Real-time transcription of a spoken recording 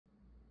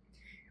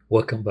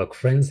Welcome back,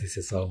 friends. This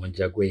is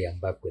Jagwe. I'm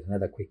back with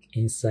another quick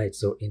insight.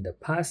 So in the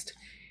past,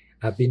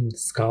 I've been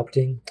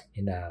sculpting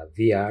in a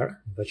VR,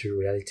 virtual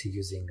reality,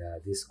 using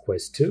this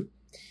Quest 2.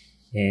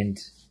 And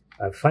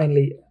I've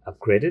finally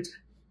upgraded.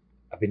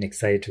 I've been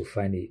excited to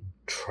finally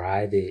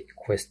try the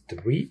Quest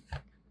 3,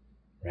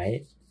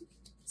 right?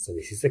 So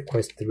this is the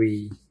Quest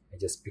 3. I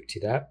just picked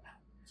it up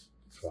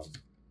from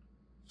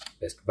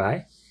Best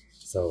Buy.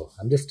 So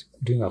I'm just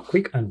doing a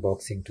quick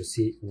unboxing to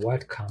see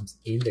what comes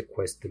in the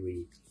Quest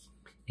 3.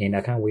 And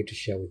I can't wait to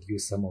share with you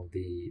some of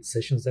the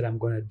sessions that I'm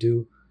going to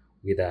do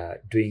with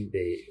doing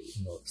the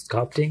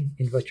sculpting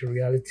in virtual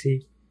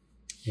reality,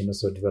 and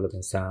also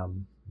developing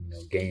some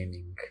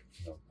gaming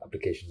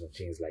applications and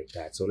things like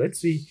that. So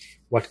let's see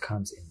what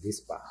comes in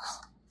this box.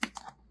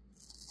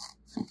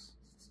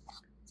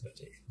 So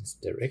this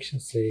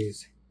direction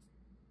says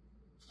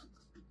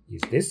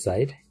is this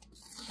side.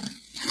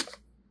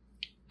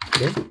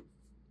 Okay.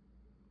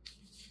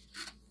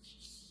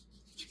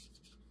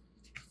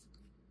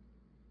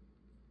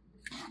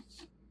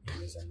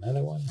 There's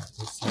another one on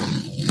this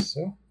side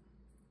also.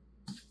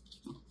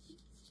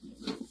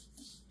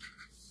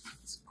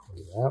 Let's pull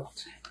it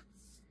out.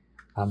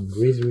 I'm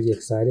really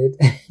excited.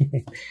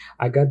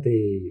 I got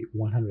the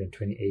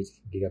 128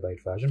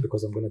 gigabyte version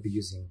because I'm going to be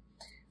using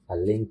a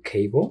link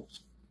cable.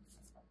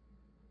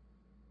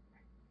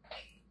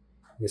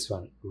 This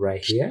one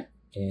right here,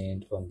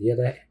 and on the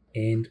other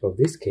end of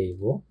this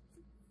cable,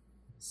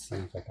 let's see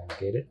if I can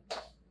get it.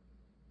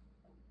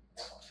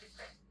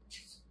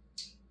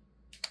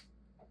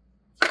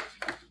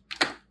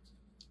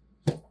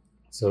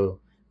 So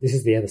this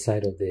is the other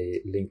side of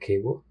the link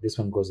cable. This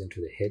one goes into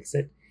the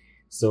headset.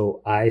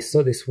 So I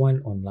saw this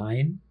one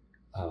online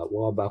a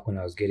while back when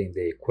I was getting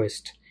the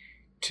Quest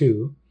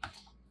 2.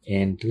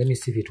 And let me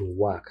see if it will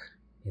work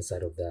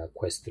inside of the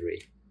Quest 3.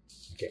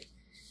 Okay.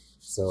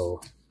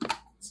 So let's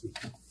see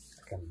if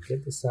I can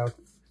get this out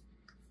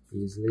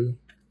easily.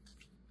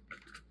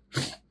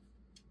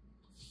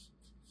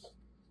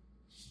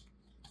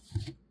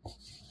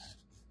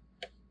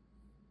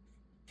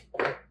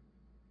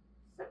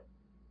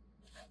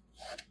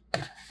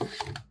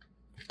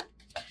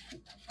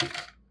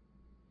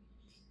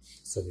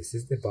 So this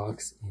is the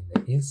box in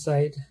the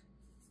inside.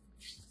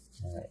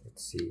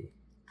 Let's see.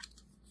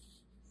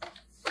 I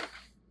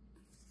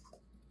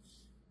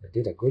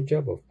did a good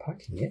job of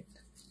packing it.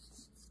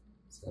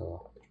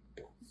 So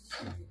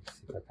let me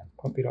see if I can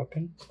pop it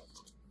open.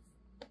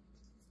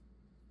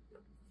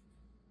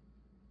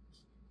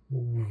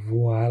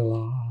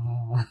 Voila!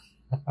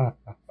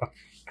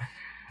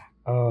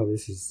 Oh,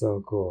 this is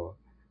so cool.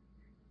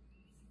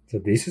 So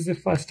this is the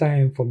first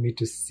time for me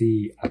to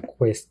see a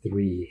Quest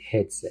 3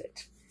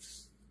 headset.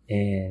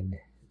 And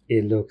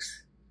it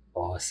looks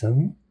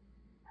awesome.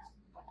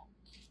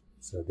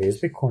 So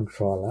there's the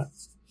controller.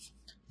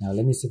 Now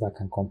let me see if I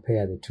can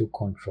compare the two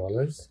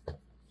controllers.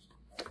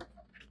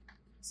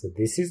 So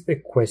this is the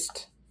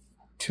Quest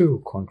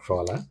 2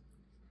 controller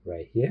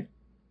right here.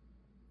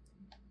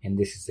 And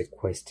this is the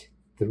Quest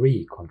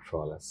 3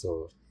 controller.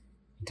 So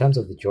in terms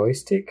of the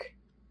joystick,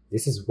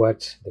 this is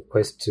what the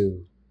Quest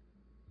 2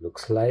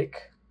 looks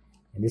like.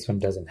 And this one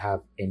doesn't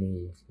have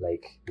any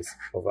like this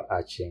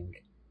overarching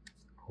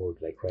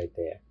hold like right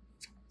there.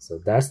 So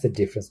that's the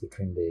difference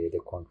between the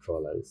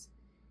controllers.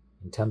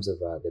 In terms of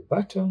the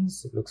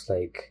buttons, it looks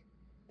like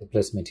the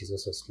placement is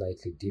also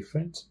slightly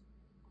different,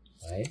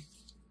 right?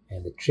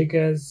 And the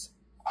triggers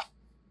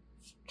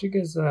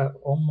are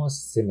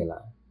almost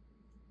similar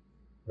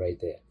right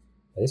there.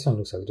 But this one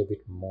looks a little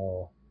bit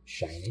more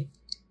shiny.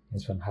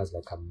 This one has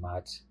like a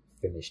matte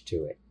finish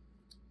to it.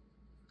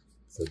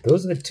 So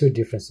those are the two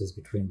differences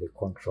between the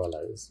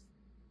controllers.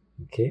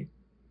 Okay.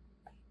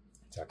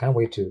 So I can't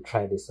wait to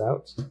try this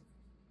out.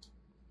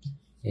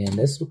 And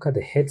let's look at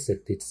the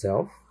headset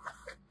itself.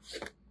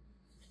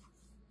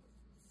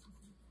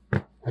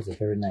 It has a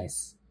very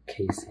nice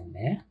case in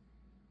there.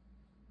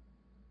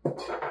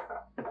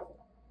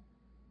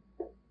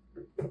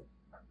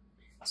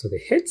 So the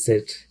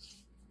headset,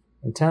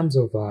 in terms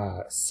of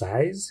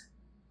size,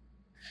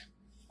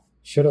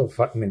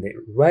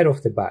 right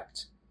off the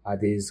bat are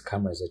these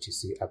cameras that you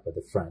see up at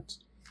the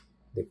front.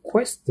 The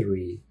Quest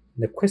 2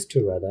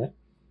 rather,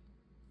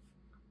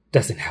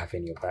 doesn't have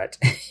any of that.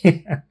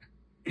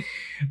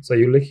 So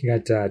you're looking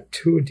at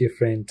two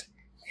different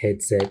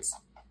headsets.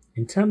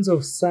 In terms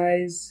of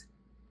size,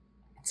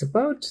 it's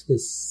about the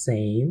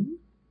same,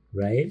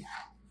 right?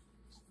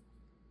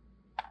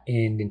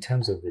 And in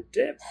terms of the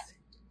depth,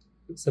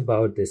 it's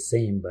about the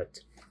same,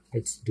 but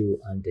let's do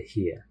under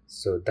here.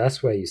 So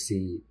that's where you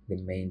see the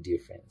main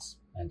difference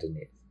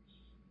underneath,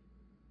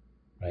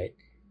 right?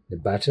 The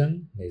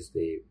button, there's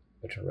the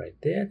button right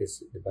there.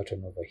 The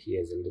button over here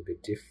is a little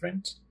bit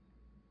different.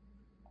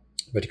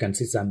 But you can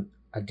see some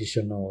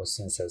additional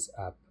sensors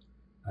up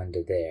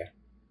under there,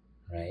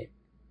 right?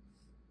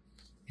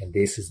 And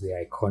these are the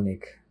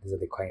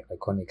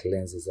iconic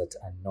lenses that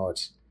are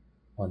not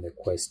on the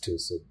Quest 2.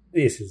 So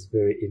this is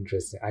very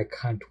interesting. I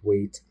can't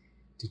wait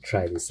to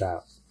try this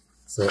out.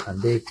 So,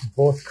 and they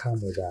both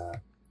come with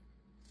the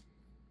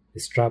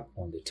strap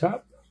on the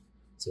top.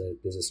 So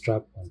there's a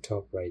strap on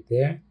top right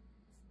there,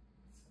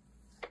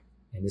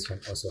 and this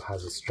one also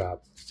has a strap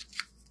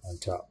on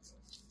top.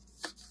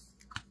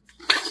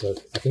 So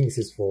I think this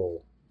is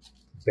for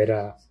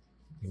better,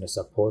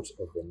 support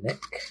of the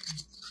neck,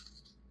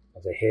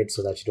 of the head,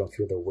 so that you don't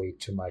feel the weight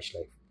too much,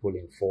 like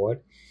pulling forward.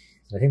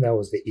 And I think that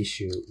was the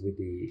issue with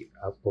the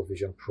Apple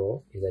Vision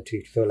Pro, is that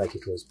it felt like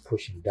it was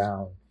pushing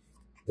down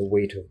the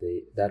weight of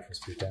that was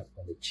put up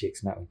on the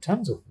cheeks. Now, in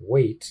terms of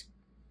weight,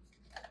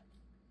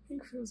 I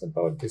think it feels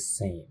about the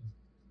same,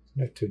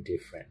 not too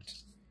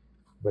different.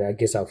 But I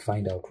guess I'll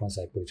find out once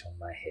I put it on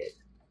my head,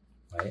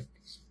 right?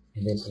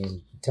 And then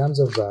in terms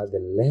of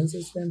the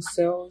lenses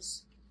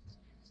themselves,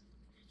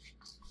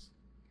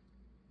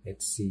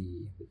 let's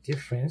see the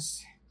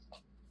difference.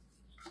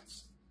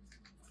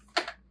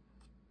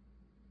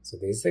 So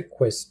there's the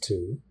Quest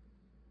 2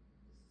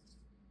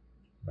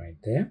 right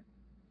there,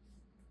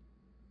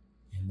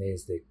 and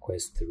there's the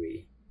Quest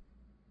 3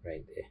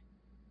 right there.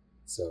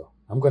 So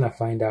I'm gonna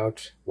find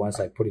out once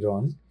I put it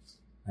on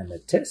and the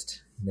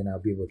test, and then I'll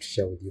be able to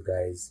share with you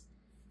guys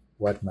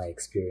what my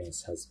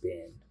experience has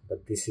been.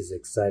 But this is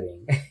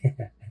exciting.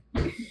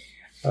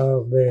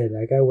 Oh man,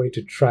 I can't wait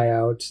to try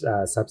out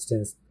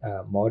Substance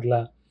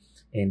Modeler,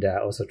 and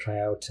also try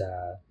out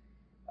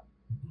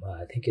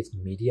I think it's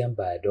Medium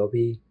by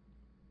Adobe.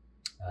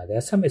 There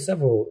are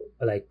several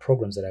like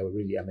programs that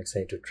I'm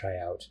excited to try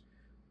out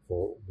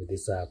with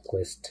this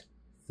Quest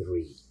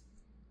 3.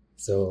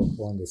 So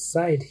on the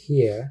side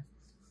here,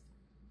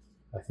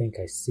 I think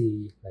I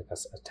see like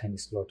a tiny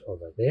slot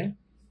over there,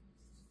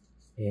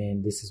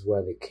 and this is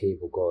where the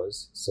cable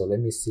goes. So let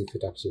me see if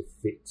it actually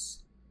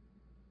fits.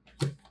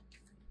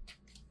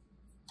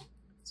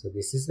 So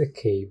this is the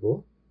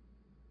cable,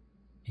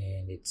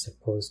 and it's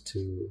supposed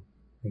to,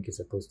 I think it's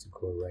supposed to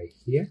go right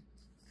here.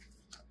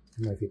 I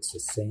don't know if it's the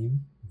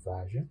same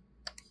version.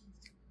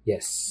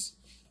 Yes.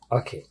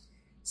 Okay.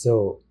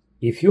 So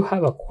if you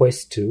have a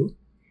Quest 2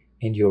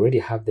 and you already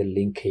have the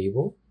link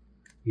cable,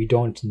 you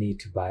don't need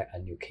to buy a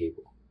new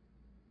cable,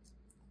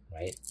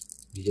 right?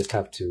 You just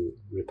have to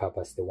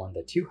repurpose the one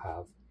that you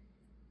have.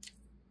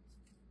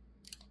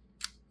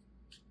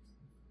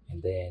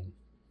 And then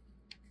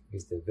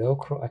is the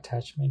Velcro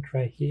attachment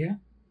right here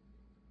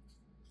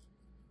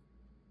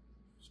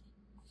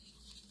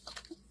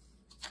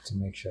to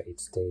make sure it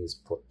stays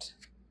put.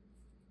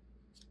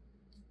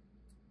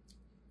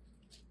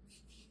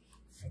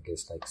 I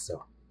guess like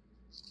so,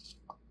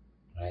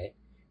 right?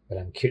 But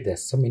I'm curious,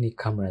 there's so many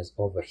cameras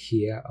over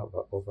here,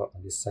 over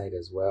on this side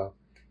as well.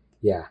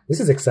 Yeah,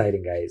 this is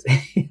exciting, guys.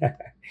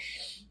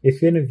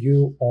 If any of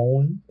you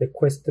own the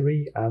Quest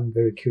 3, I'm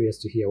very curious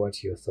to hear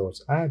what your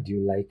thoughts are. Do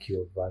you like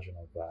your version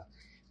of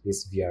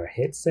this VR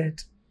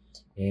headset?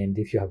 And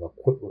if you have a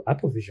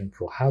Apple Vision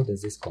Pro, how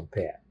does this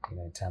compare,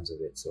 in terms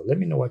of it? So let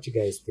me know what you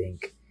guys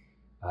think.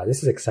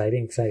 This is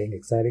exciting.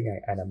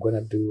 And I'm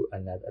gonna do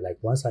another, like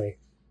once I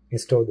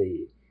install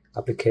the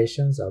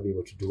applications, I'll be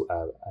able to do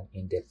an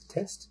in-depth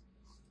test.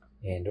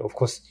 And of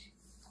course,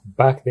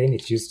 back then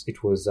it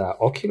was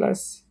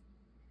Oculus,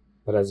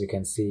 but as you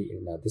can see,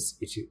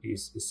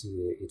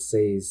 it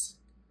says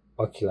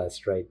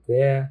Oculus right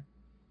there.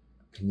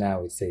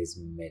 Now it says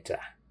Meta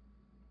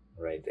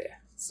right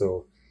there.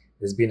 So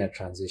there's been a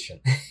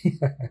transition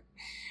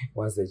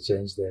once they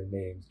changed their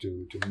name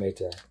to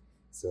Meta.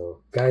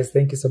 So guys,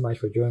 thank you so much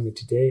for joining me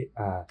today.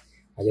 I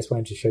just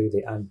wanted to show you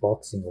the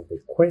unboxing of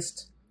the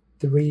Quest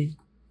 3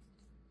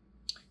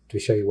 to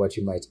show you what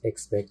you might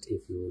expect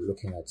if you're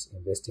looking at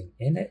investing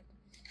in it.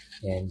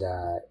 And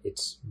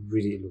it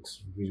really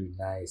looks really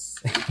nice.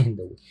 And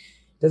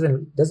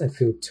doesn't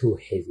feel too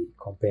heavy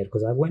compared,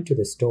 because I went to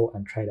the store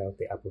and tried out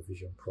the Apple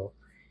Vision Pro.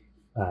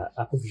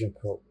 Apple Vision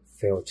Pro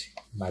felt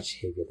much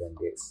heavier than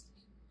this.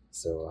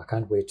 So I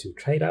can't wait to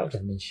try it out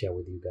and then share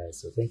with you guys.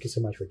 So thank you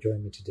so much for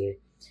joining me today.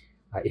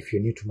 If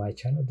you're new to my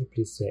channel, do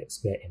please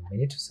spare a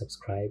minute to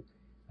subscribe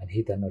and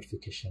hit that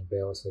notification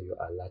bell so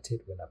you're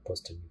alerted when I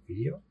post a new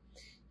video.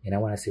 And I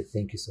want to say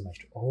thank you so much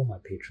to all my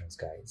patrons,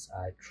 guys.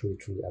 I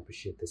truly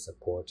appreciate the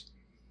support.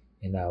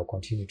 And I'll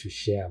continue to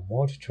share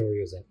more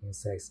tutorials and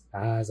insights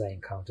as I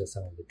encounter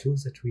some of the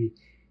tools that we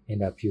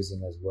end up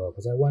using as well.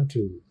 Because I want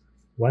to,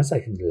 once I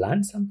can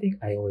learn something,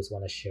 I always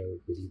want to share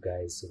it with you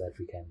guys so that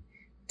we can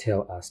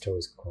tell our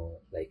stories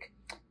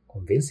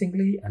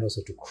convincingly, and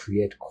also to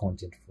create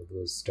content for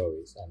those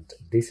stories. And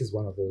this is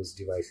one of those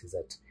devices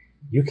that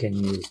you can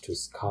use to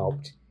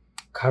sculpt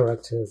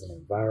characters and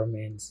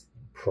environments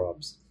and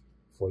props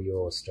for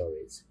your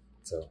stories.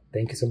 So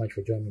thank you so much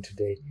for joining me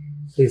today.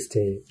 Please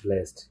stay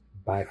blessed.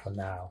 Bye for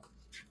now.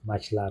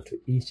 Much love to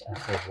each and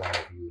every one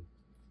of you.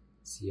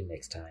 See you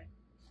next time.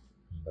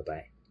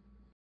 Bye-bye.